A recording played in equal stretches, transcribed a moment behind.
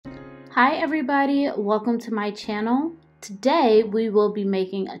Hi everybody, welcome to my channel. Today we will be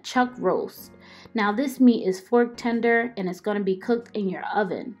making a chuck roast. Now this meat is fork tender and it's going to be cooked in your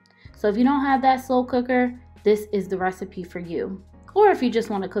oven. So if you don't have that slow cooker, this is the recipe for you. Or if you just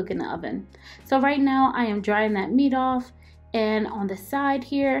want to cook in the oven. So right now I am drying that meat off, and on the side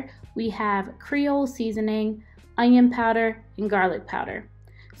here we have creole seasoning, onion powder, and garlic powder.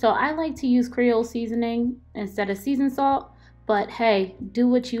 So I like to use creole seasoning instead of seasoned salt. But hey, do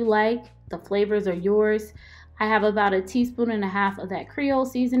what you like. The flavors are yours. I have about 1.5 teaspoons of that creole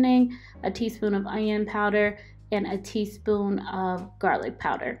seasoning, 1 teaspoon of onion powder, and 1 teaspoon of garlic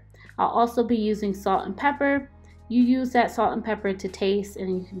powder. I'll also be using salt and pepper. You use that salt and pepper to taste,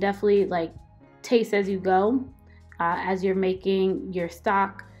 and you can definitely taste as you go as you're making your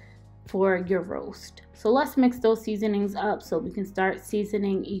stock for your roast. So let's mix those seasonings up so we can start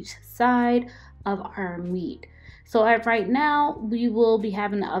seasoning each side of our meat. So right now we will be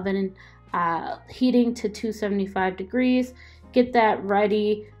having the oven heating to 275 degrees. Get that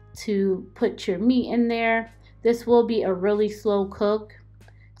ready to put your meat in there. This will be a really slow cook,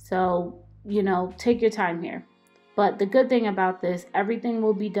 so take your time here. But the good thing about this, everything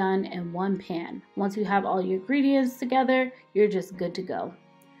will be done in one pan. Once you have all your ingredients together, you're just good to go.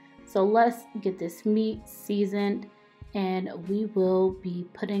 So let's get this meat seasoned, and we will be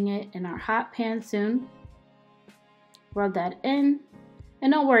putting it in our hot pan soon. Rub that in,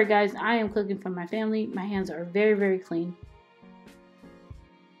 and don't worry guys, I am cooking for my family. My hands are very, very clean.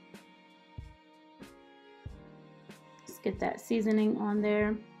 Let's get that seasoning on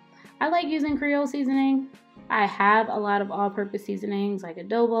there. I like using creole seasoning. I have a lot of all-purpose seasonings like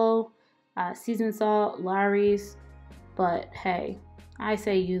adobo, seasoned salt, Lawry's, but hey, I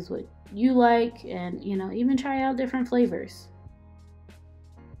say use what you like, and even try out different flavors.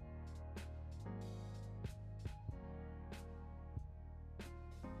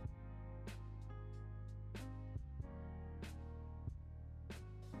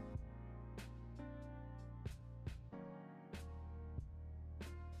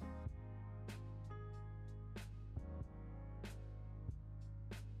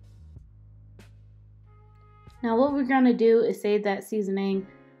 Now what we're going to do is save that seasoning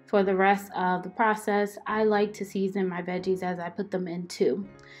for the rest of the process. I like to season my veggies as I put them in too.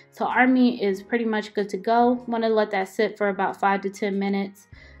 So our meat is pretty much good to go. Want to let that sit for about 5 to 10 minutes.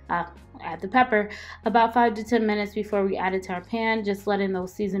 Add the pepper about 5 to 10 minutes before we add it to our pan, just letting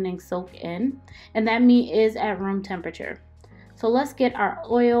those seasonings soak in. And that meat is at room temperature. So let's get our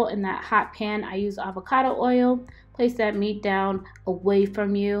oil in that hot pan. I use avocado oil. Place that meat down away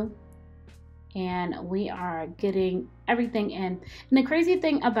from you, and we are getting everything in. And the crazy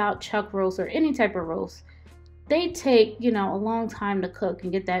thing about chuck roast or any type of roast, they take a long time to cook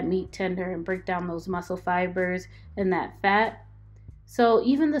and get that meat tender and break down those muscle fibers and that fat. So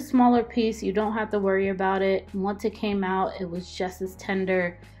even the smaller piece, you don't have to worry about it. Once it came out, it was just as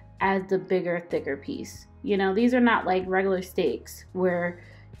tender as the bigger, thicker piece. These are not like regular steaks where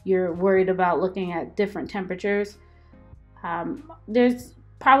you're worried about looking at different temperatures. There's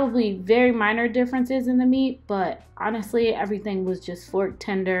probably very minor differences in the meat, but honestly everything was just fork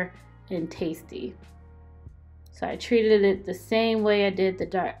tender and tasty. So I treated it the same way I did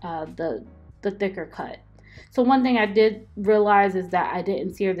the thicker cut. So one thing I did realize is that I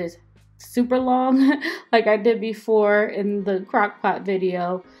didn't sear this super long like I did before in the crock pot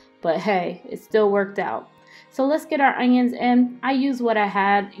video, but hey, it still worked out. So let's get our onions in. I use what I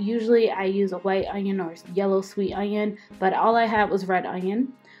had. Usually I use a white onion or yellow sweet onion, but all I had was red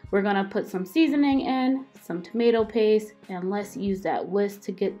onion. We're gonna put some seasoning in, some tomato paste, and let's use that whisk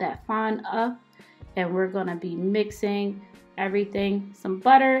to get that fond up. And we're gonna be mixing everything, some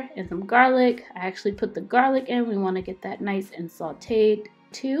butter and some garlic. I actually put the garlic in. We wanna get that nice and sauteed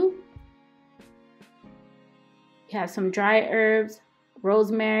too. We have some dry herbs,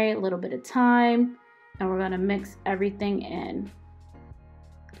 rosemary, a little bit of thyme, and we're gonna mix everything in.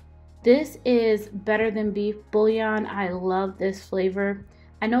 This is better than beef bouillon. I love this flavor.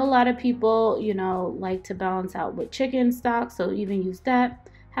 I know a lot of people, like to balance out with chicken stock, so even use that.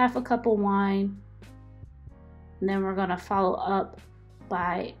 Half a cup of wine. And then we're gonna follow up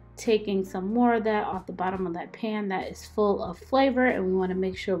by taking some more of that off the bottom of that pan that is full of flavor, and we wanna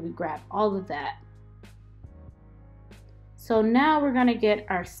make sure we grab all of that. So now we're gonna get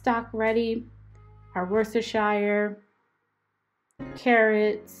our stock ready. Our Worcestershire,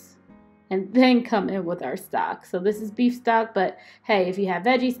 carrots, and then come in with our stock. So this is beef stock, but hey, if you have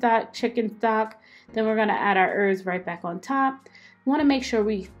veggie stock, chicken stock, then we're gonna add our herbs right back on top. We wanna make sure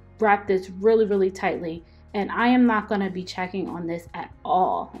we wrap this really, really tightly, and I am not gonna be checking on this at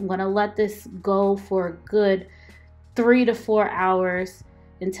all. I'm gonna let this go for a good 3 to 4 hours.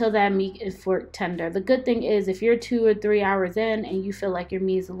 until that meat is fork tender. The good thing is if you're 2 or 3 hours in and you feel like your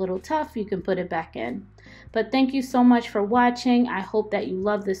meat is a little tough, you can put it back in. But thank you so much for watching. I hope that you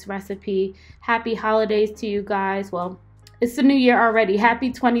love this recipe. Happy holidays to you guys. Well, it's the new year already.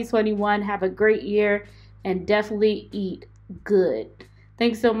 Happy 2021. Have a great year and definitely eat good.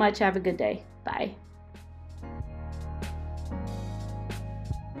 Thanks so much. Have a good day. Bye.